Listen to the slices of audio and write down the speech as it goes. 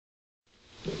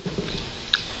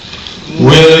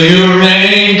Will your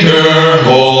anchor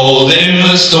hold in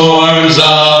the storms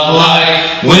of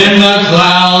life, when the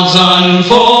clouds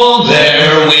unfold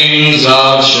their wings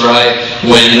of strife?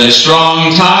 When the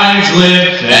strong tides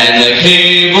lift and the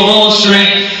cables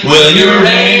strain, will your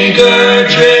anchor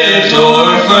drift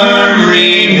or firm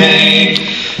remain?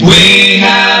 We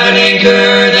have an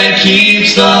anchor that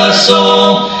keeps the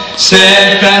soul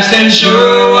steadfast and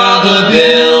sure while the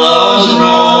billows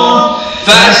roll,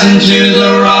 fastened to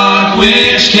the rock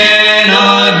which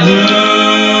cannot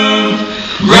move,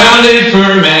 grounded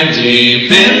firm and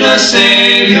deep in the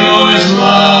Savior's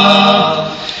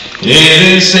love. It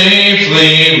is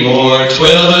safely moored,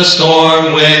 'twill the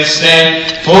storm withstand,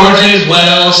 for 'tis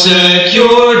well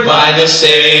secured by the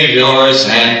Savior's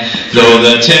hand. Though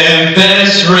the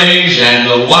tempest rage and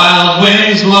the wild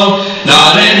winds blow,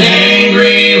 not an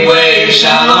angry wave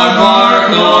shall our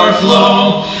bark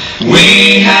o'erflow.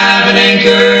 We have an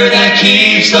anchor that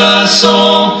keeps the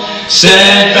soul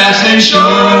steadfast and sure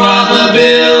while the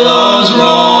billows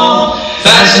roll,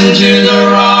 fastened to the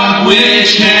rock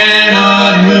which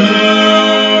cannot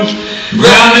move,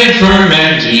 grounded firm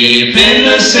and deep in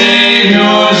the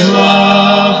Savior's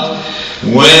love.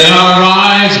 When our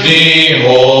eyes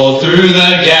behold through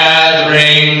the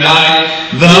gathering night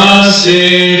the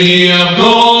city of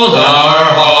gold,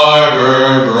 our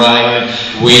harbor bright,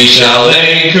 we shall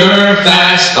anchor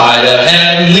fast by the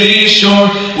heavenly shore,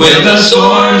 with the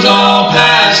storms all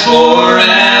past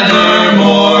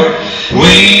forevermore.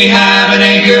 We have an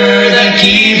anchor that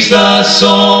keeps the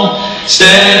soul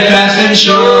steadfast and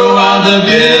sure while the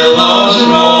billows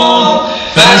roll,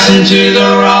 fastened to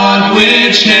the rock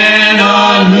which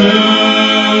cannot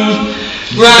move,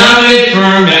 grounded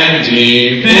firm and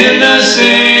deep in the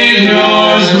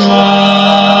Savior's love.